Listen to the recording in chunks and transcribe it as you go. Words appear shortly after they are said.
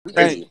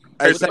Hey,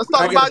 Let's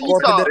talk about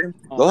Utah.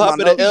 Go hop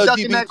in the Keep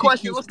ducking that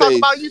question. LGBTQ Let's talk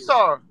about space.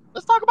 Utah.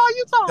 Let's talk about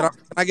Utah. Can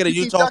I get a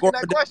You keep Utah ducking score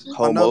that prediction?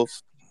 question. Homo.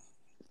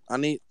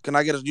 Can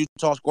I get a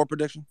Utah score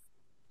prediction?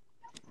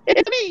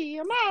 It's me,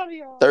 I'm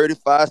Mario.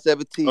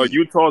 35-17. Oh,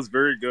 Utah's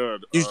very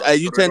good.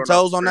 You 10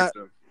 toes on that?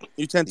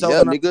 You 10 toes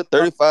on that? Nigga,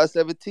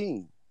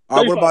 35-17. All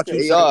right, what about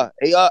you? AR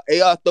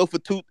throw for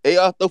two.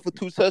 AR throw for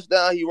 2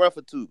 touchdowns. He run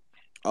for 2.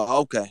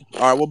 Oh, okay.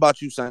 All right, what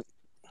about you, Saint?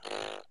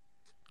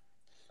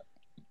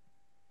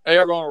 They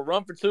are going to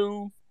run for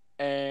 2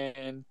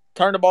 and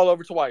turn the ball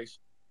over twice.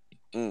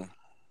 I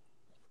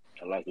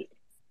like it.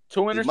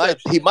 2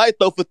 interceptions. He might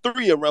throw for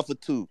 3 and run for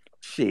 2.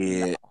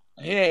 Shit.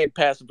 He ain't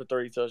passing for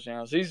 30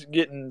 touchdowns. He's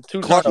getting 2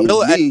 Clark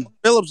turnovers.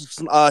 Phillips,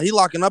 he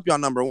locking up y'all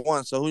number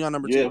 1. So who y'all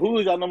number 2? Yeah, who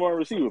is y'all number 1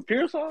 receiver?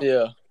 Pearson?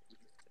 Yeah.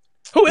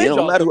 Who is It don't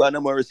y'all? matter who our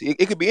number 1 receiver.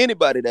 It could be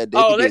anybody that day.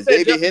 Oh, they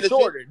said David Justin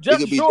Shorter. It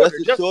could be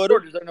Justin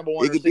Shorter. Is their number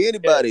 1 It could be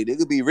anybody. It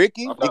could be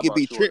Ricky. It could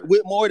be Trent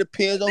Whitmore. It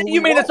depends on who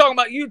you mean they're talking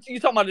about you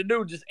talking about the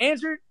dude just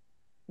injured?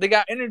 They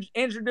got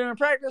injured during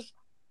practice?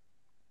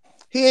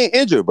 He ain't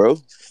injured, bro.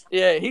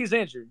 Yeah, he's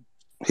injured.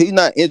 He's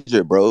not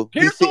injured, bro.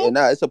 Pearsall? He's sitting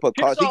now. It's a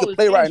precaution. He could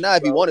play right now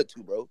if he wanted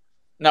to, bro.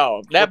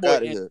 No, that boy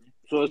injured.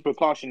 So it's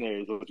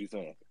precautionary is what you're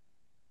saying.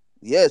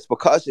 Yes,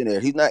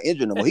 precautionary. He's not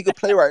injured no more. He could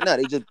play right now.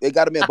 They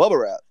got him in bubble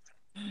wrap.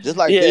 Just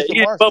like Jason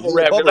Marshall. Bubble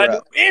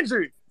wrap.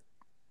 Injured.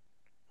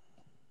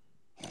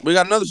 We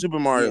got another Super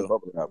Mario.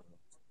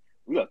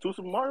 We got 2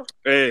 Super Mario?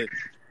 Hey.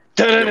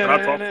 Can I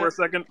talk for a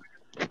second?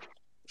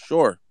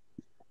 Sure.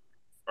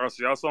 All right,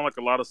 so y'all sound like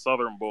a lot of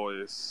Southern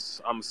boys.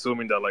 I'm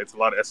assuming that like it's a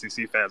lot of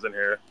SEC fans in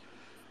here.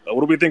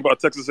 What do we think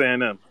about Texas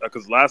A&M?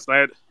 Because last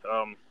night,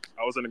 I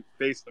was in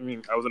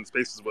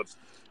spaces with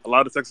a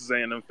lot of Texas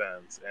A&M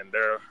fans, and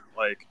they're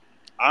like,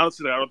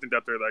 honestly, I don't think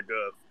that they're that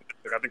good.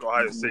 Like, I think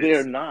Ohio State.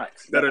 They're not.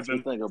 That's the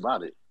thing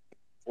about it.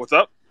 What's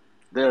up?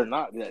 They're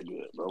not that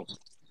good, bro.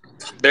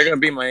 They're gonna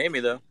beat Miami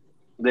though.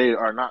 They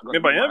are not going to.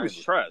 Miami's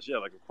trash. Yeah,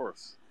 like of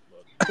course.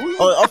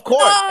 Of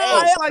course.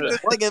 I like this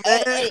nigga,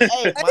 man.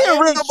 Hey,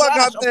 real fuck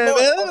out there,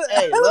 man.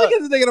 Hey, look at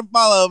this nigga to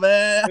follow,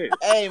 man.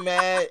 Hey,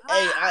 man. Hey,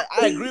 I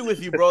agree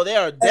with you, bro. They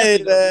are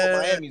definitely gonna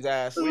whoop Miami's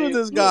ass. Who is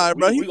this guy,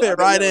 bro? He fit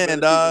right in,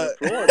 dog.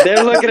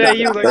 They're looking at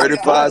you like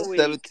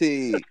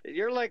 35-17.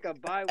 You're like a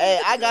bye. Hey,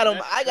 I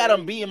got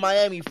them beating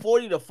Miami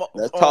 40 to 4.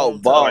 Let's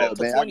talk ball,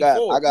 man. I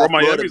got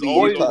Miami's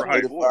always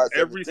overhyped.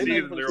 Every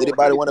season they're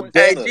Anybody want to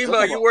bet? Hey,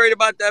 Debo, you worried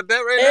about that bet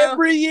right now?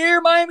 Every year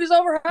Miami's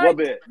overhyped. What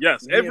bet?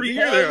 Yes, every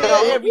year they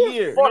are. Every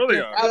year. Oh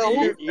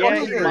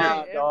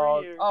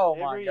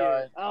my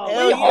god.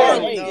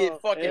 You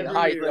get fucking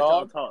hyped,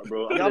 dog.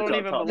 Y'all don't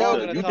even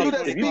belong in the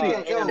top. If you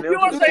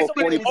want to say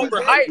somebody's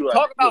overhyped,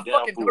 talk about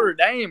fucking Notre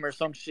Dame or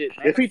some shit.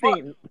 If he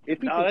think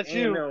that's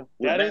you.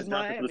 That is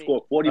Miami.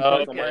 Score 40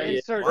 points on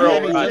Miami.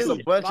 Miami's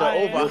just a bunch of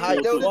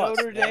overhyped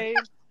Notre Dame.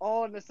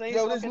 All in the same.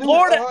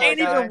 Florida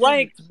ain't even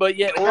ranked, but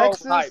yet we're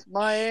Texas,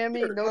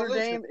 Miami, Notre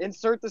Dame.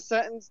 Insert the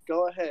sentence.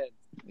 Go ahead.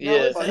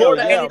 Yeah,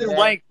 Florida ain't even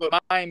ranked, but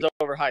Miami's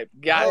overhyped.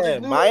 Got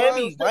it.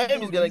 Miami's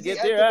gonna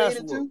get their ass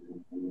whooped.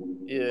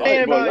 Yeah.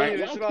 Ain't about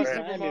you. It's about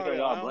Super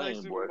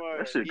Mario.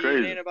 That shit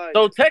crazy.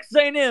 So Texas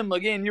A&M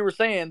again. You were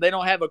saying they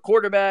don't have a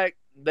quarterback.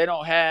 They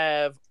don't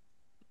have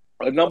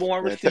a number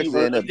 1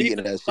 receiver.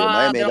 Beating that shit.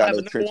 Miami they don't got have no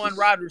a number trenches. 1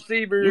 wide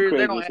receiver.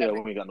 They don't have. We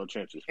ain't got no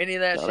trenches. Any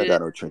of that Y'all shit.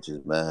 got no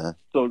trenches, man.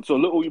 So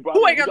look who you brought.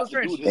 Who ain't got no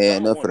trenches?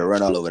 And enough for to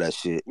run all over that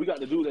shit. We got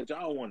to do that.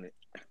 Y'all wanted.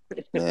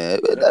 Man,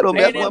 that don't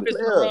make one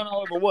player. Run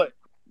all over what?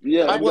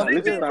 Yeah, we got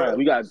Liechtenstein.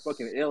 We got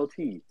fucking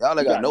LT. Y'all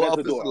ain't got no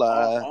offensive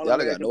line. Y'all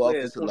ain't got no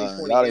offensive line.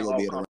 Y'all ain't gonna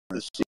be able to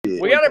run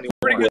shit. We got a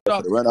pretty good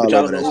offensive run all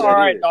over that shit. All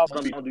right,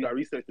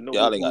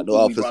 y'all ain't got no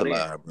offensive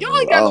line, bro. Y'all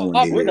ain't got no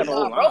offensive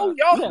line, bro.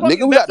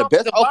 Nigga, we got the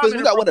best offense.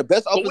 We got one of the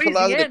best offensive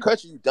lines in the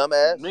country, you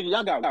dumbass. Nigga,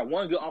 y'all got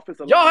one good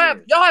offensive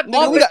line. Y'all have.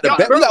 Nigga, we got the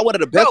best. We got one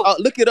of the best.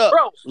 Look it up.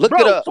 Look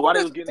it up.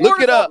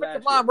 Look it up.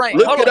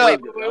 Look it up.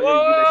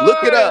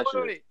 Look it up.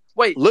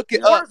 Wait, look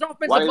it up.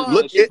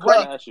 Look it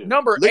up.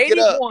 Number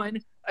 81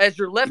 as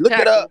your left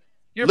tackle.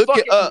 Your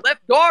fucking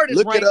left guard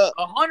is ranked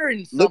 100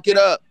 and something. Look it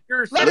up.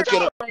 Look it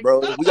up, bro.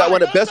 We got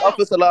one of the best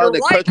offensive lines in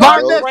the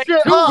country,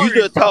 bro. You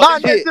just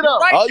talk shit.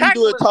 All you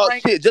do is talk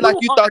shit. Just like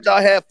you thought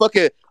y'all had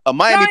fucking a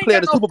Miami player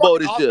in the Super Bowl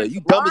this year. You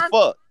dumb as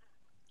fuck.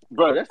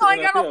 Bro, that's I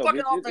ain't got no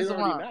fucking offensive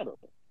line.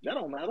 That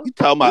don't matter. You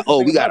talking about,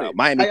 we got a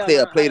Miami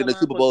player played in the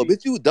Super Bowl.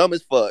 Bitch, you dumb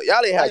as fuck.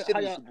 Y'all ain't had shit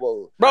in the Super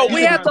Bowl. Bro,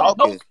 we have the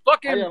most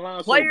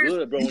fucking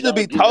players. You should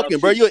be talking,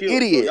 bro. You're an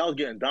idiot. Y'all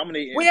getting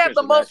dominated. We have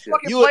the most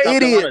fucking players. You an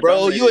idiot,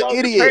 bro. You an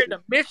idiot.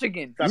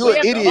 Michigan. You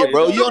an idiot,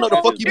 bro. You don't know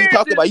the fuck you be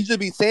talking about. You should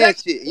be saying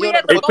shit.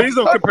 Please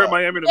don't compare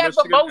Miami to Michigan. We have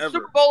the most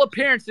Super Bowl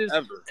appearances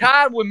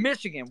tied with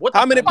Michigan.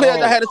 How many players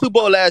y'all had in the Super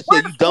Bowl last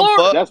year? You dumb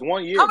fuck. That's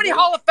 1 year. How many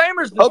Hall of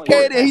Famers?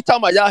 Okay, then he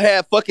talking about y'all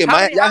had fucking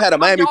y'all had a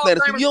Miami player.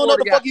 You don't know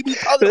the fuck you be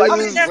talking about.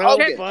 Miami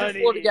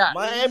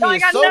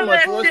is so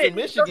much worse than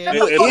Michigan.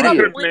 You an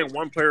idiot. Name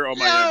one player on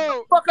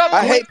Miami.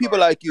 I hate people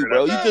like you,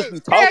 bro. You just be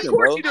talking,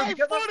 bro. You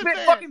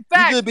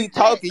just be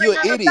talking. You an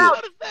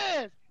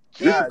idiot.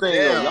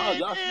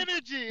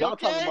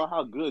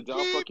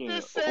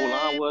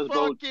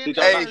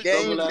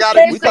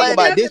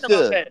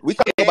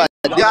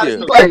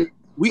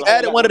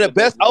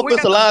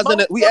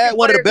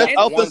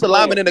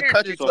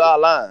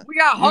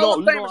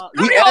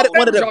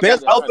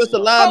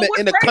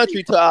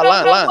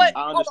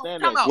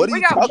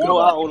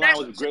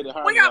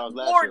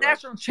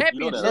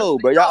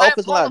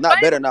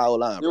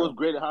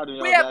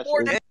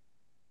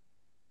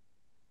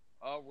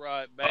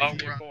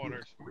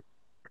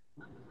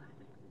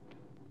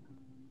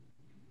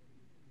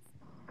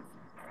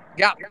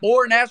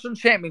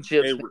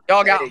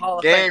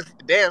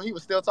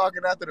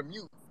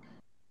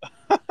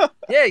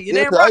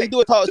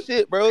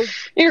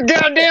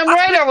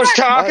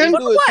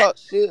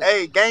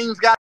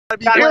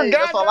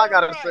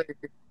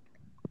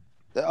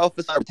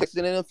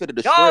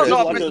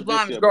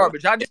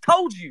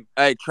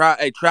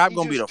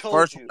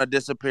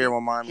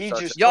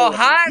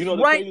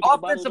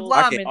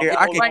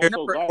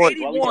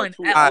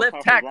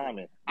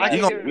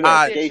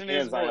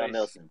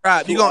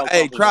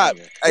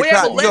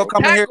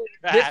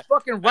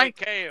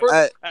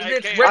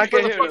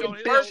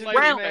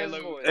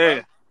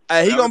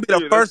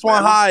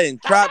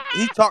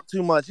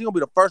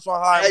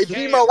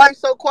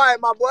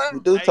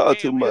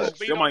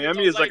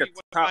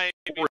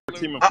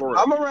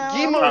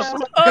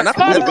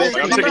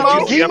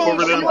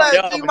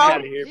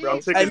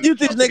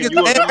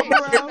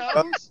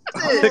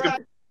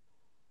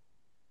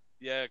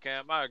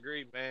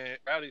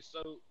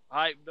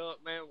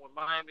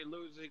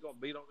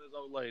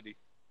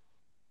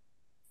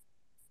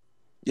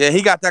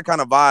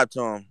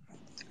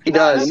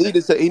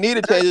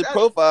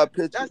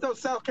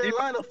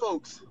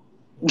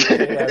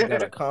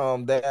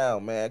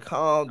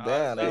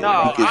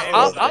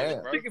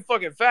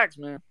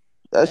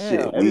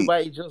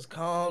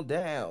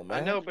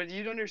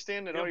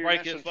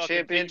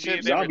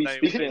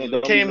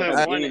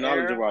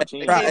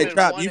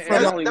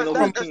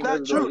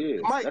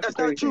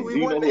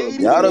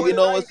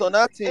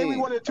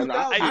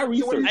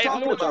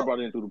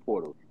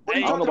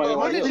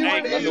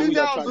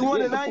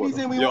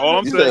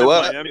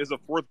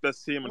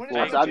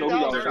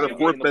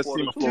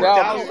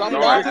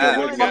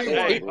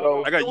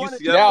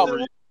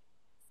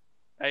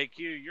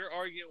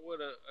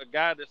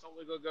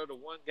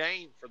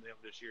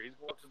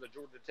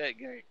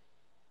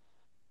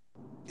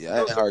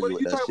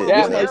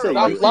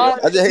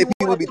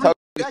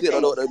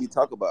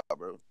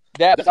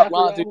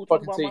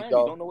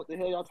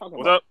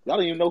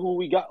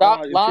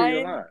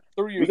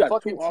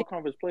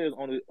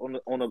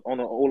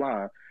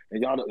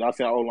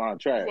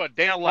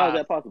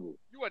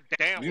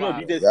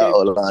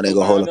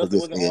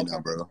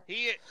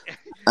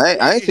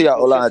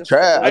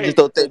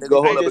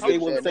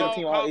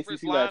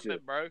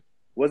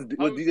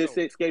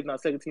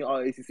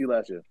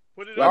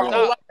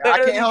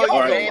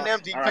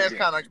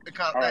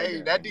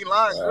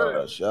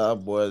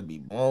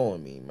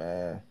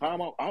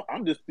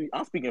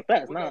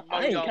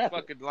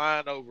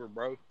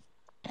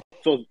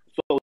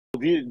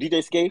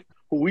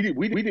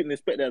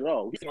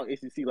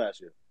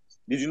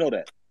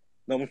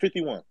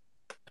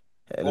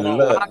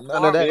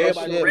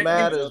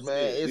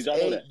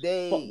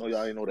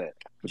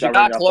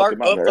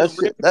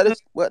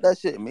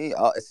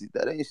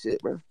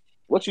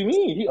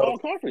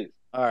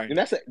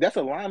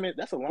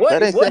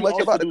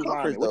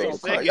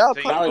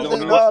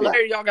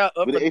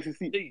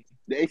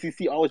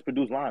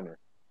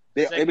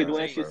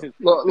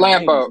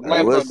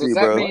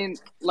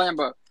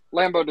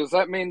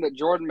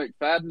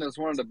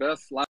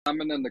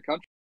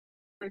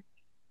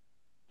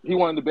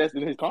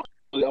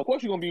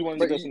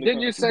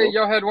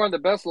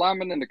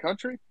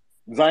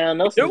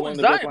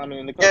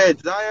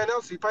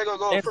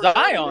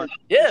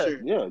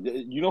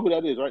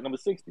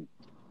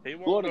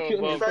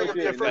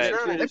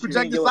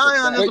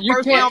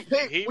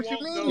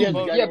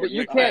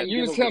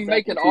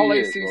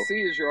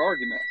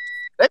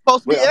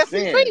 be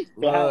SEC.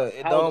 But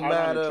it don't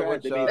matter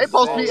what y'all They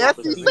supposed to be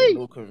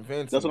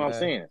SEC. That's what I'm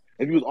saying.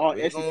 If you was all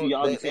SEC,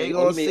 y'all be saying they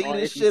gonna see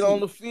this shit on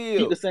the field.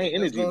 Keep the same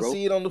energy, bro.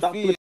 See it on the Stop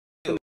field.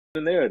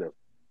 The narrative.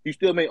 You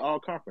still made all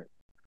conference.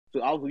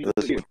 So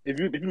obviously, if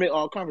you made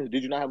all conference,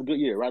 did you not have a good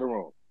year, right or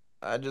wrong?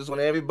 I just want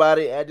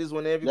everybody to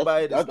stand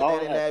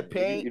in that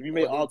paint. If you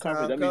made all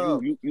conference, that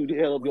means you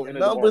held up your end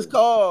of the numbers bargain.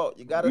 called.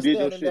 You gotta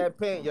stand in that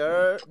paint, you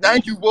heard?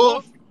 Thank you,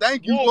 Wolf.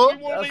 Thank you, Wolf.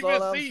 We won't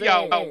even see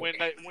y'all when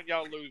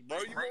y'all lose, bro.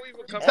 You won't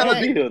even come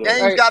out.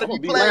 Games gotta be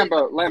played.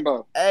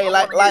 Lambo. Hey,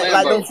 like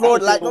them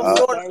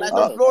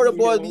Florida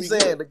boys be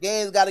saying, the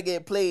games gotta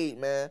get played,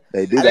 man.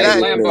 They do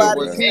gotta get played,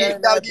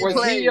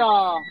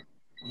 bro.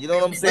 You know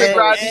what I'm saying?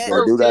 They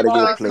do gotta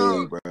get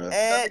played, bro.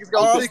 And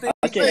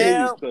I can't hear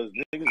you because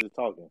niggas is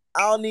talking. I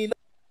don't need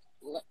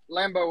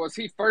Lambo, was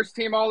he first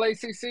team All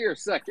ACC or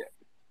second?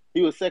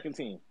 He was second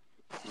team.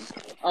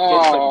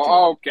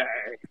 Oh, okay.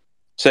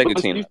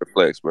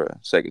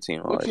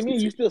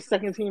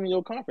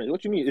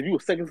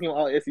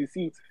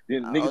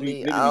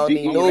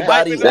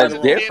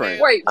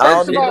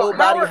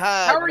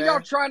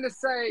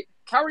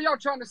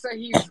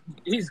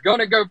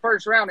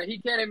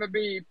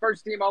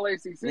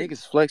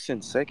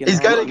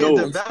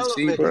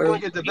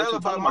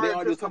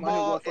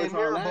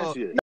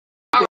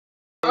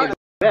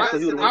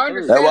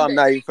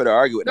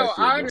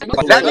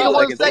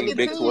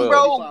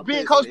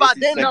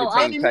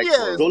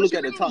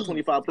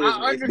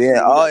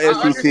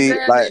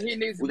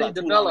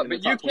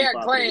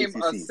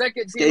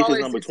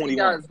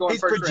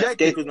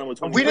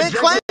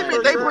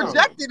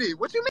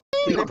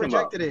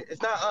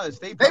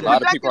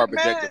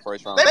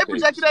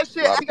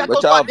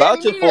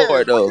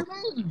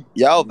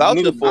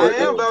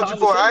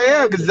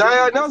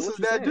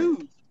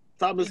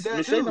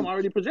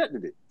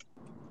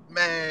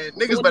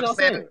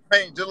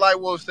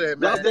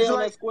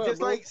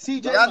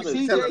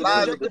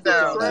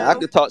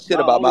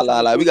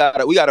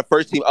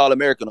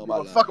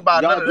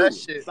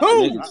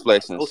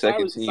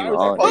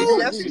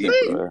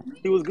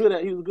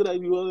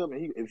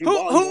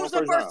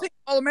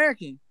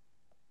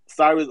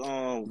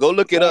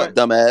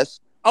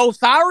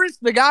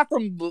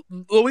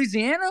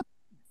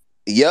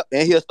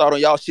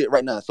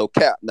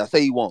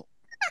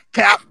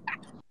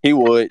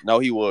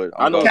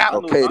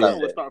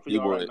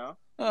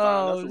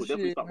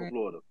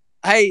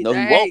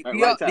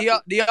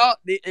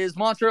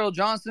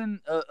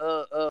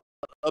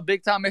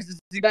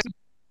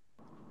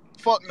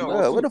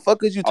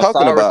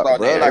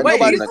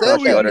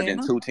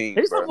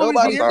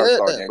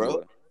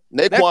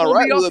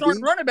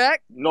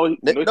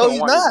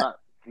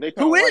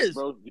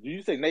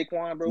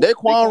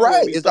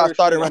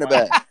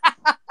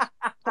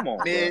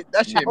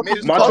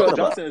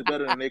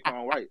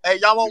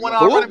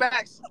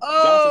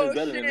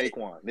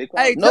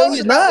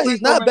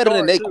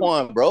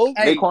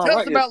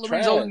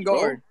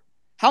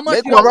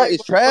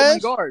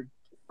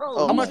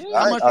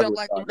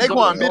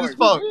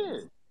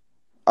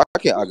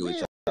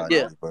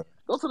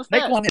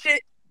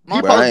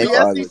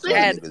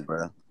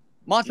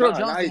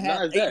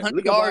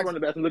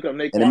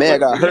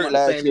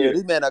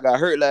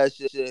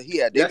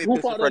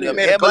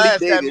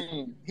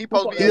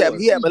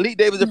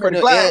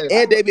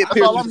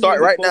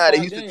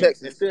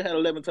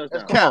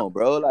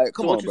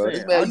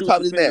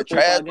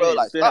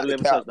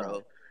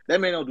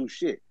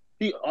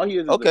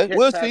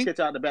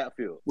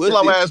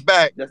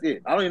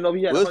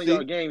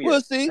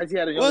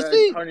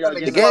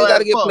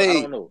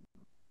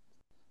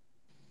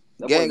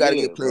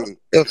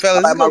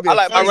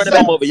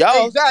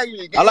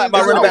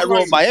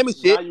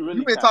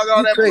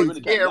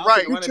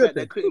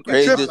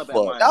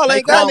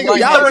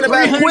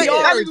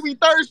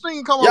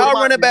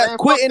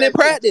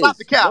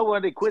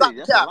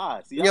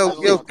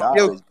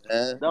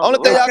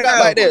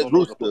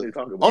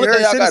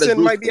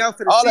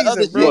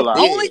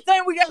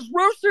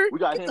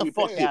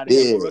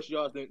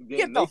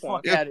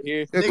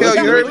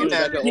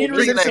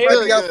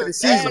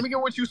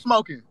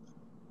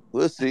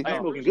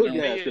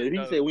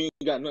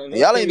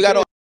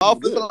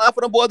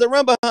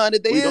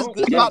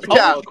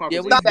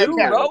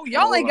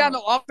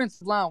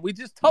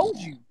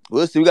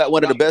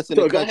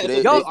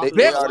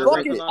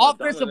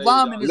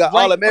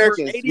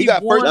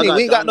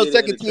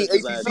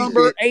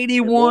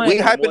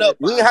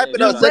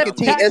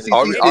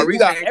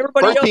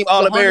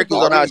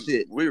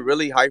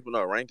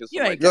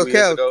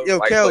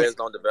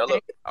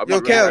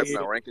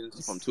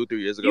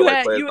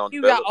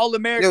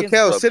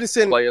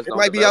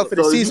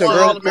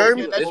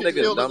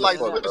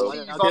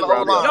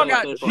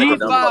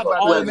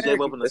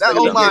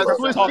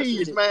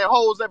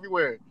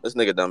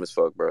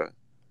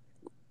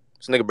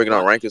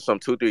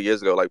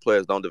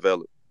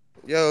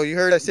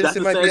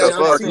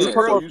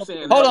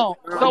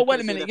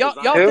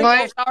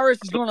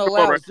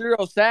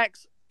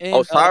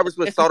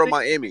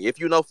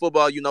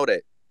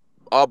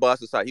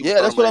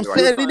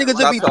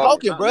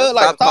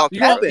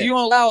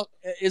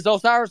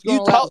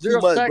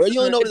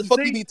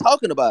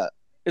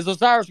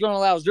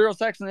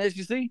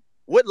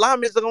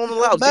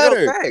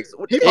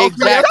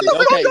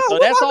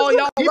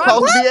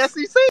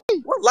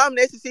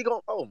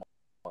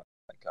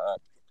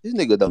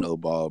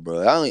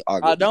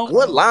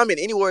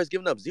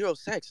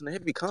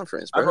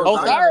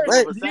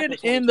 Myers did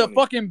in the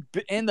fucking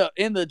in the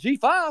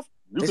G5.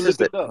 You can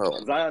look it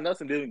up. Zion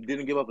Nelson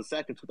didn't give up a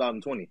sack in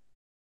 2020.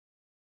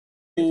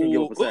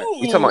 You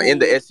talking about in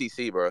the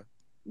SEC, bro?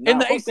 In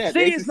the ACC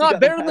is not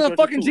better than the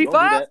fucking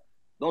G5.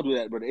 Don't do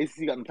that, bro. The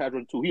ACC got them pass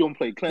rush too. He don't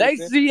play Clemson.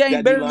 The ACC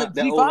ain't better than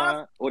the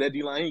G5. Or that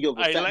D-line. He give up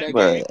a sack that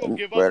game.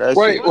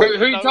 Wait,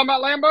 who you talking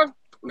about, Lambo?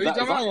 Who you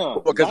talking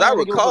about? Because I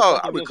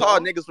recall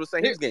niggas were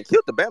saying he was getting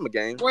killed the Bama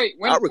game. Wait,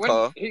 I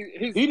recall.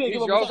 He's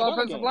y'all's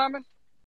offensive lineman?